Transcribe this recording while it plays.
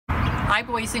Hi,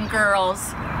 boys and girls,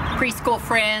 preschool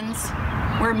friends.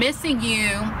 We're missing you.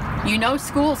 You know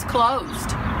school's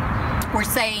closed. We're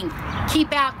saying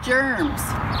keep out germs.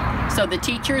 So the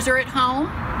teachers are at home,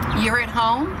 you're at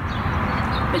home,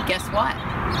 but guess what?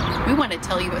 We want to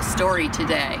tell you a story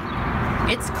today.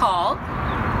 It's called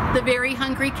The Very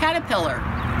Hungry Caterpillar,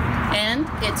 and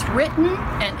it's written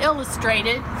and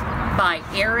illustrated by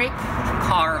Eric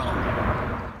Carl.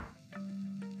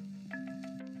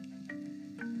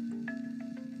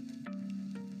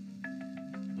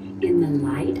 In the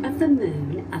light of the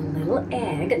moon, a little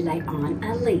egg lay on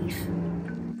a leaf.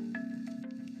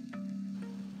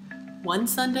 One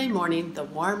Sunday morning, the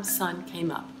warm sun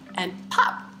came up, and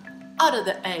pop! Out of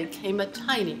the egg came a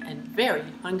tiny and very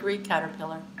hungry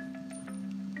caterpillar.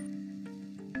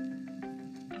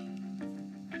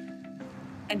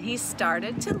 And he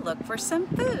started to look for some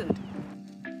food.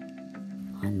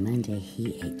 On Monday,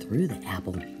 he ate through the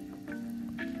apple,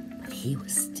 but he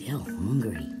was still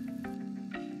hungry.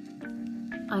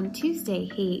 On Tuesday,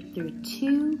 he ate through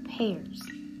 2 pears,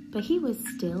 but he was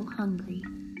still hungry.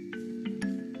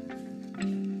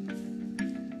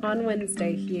 On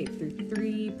Wednesday, he ate through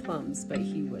 3 plums, but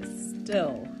he was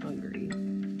still hungry.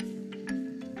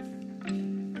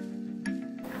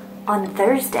 On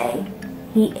Thursday,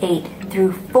 he ate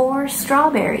through 4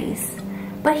 strawberries,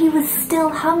 but he was still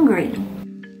hungry.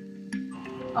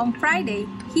 On Friday,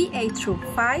 he ate through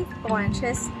 5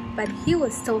 oranges, but he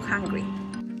was still hungry.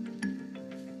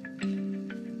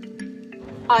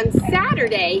 On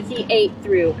Saturday, he ate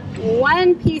through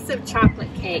 1 piece of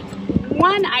chocolate cake,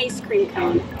 1 ice cream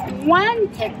cone, 1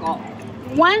 pickle,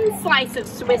 1 slice of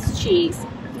Swiss cheese,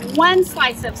 1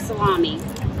 slice of salami,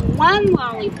 1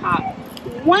 lollipop,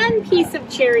 1 piece of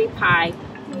cherry pie,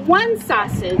 1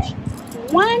 sausage,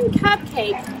 1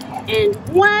 cupcake, and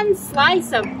 1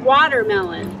 slice of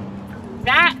watermelon.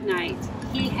 That night,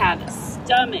 he had a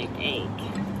stomach ache.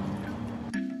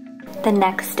 The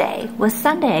next day was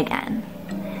Sunday again.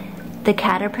 The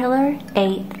caterpillar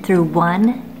ate through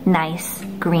 1 nice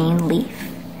green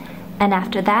leaf, and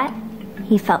after that,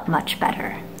 he felt much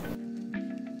better.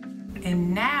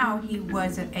 And now he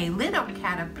wasn't a little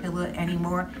caterpillar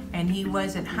anymore, and he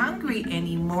wasn't hungry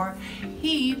anymore.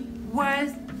 He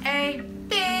was a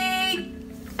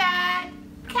big, fat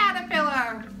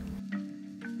caterpillar.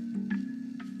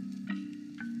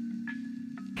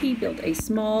 He built a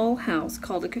small house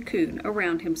called a cocoon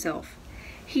around himself.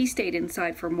 He stayed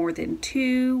inside for more than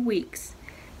 2 weeks.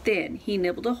 Then he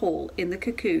nibbled a hole in the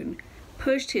cocoon,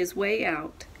 pushed his way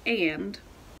out, and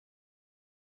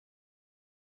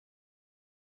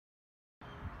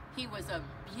He was a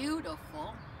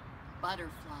beautiful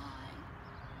butterfly.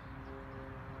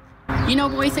 You know,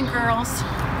 boys and girls,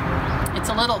 it's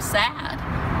a little sad.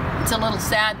 It's a little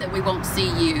sad that we won't see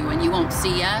you and you won't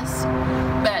see us.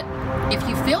 But if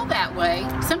you feel that way,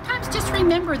 sometimes just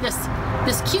remember this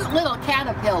cute little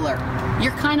caterpillar.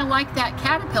 You're kind of like that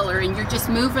caterpillar and you're just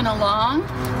moving along.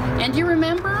 And you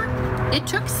remember, it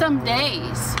took some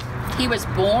days. He was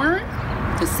born,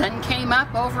 the sun came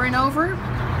up over and over.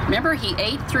 Remember, he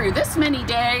ate through this many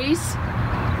days,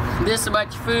 this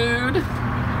much food,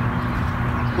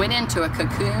 went into a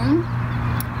cocoon,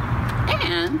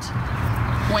 and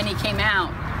when he came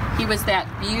out, he was that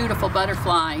beautiful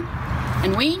butterfly.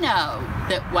 And we know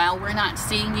that while we're not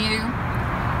seeing you,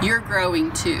 you're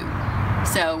growing too.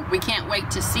 So we can't wait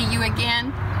to see you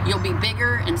again. You'll be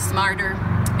bigger and smarter,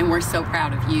 and we're so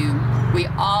proud of you. We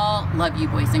all love you,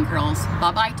 boys and girls.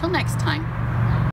 Bye-bye till next time.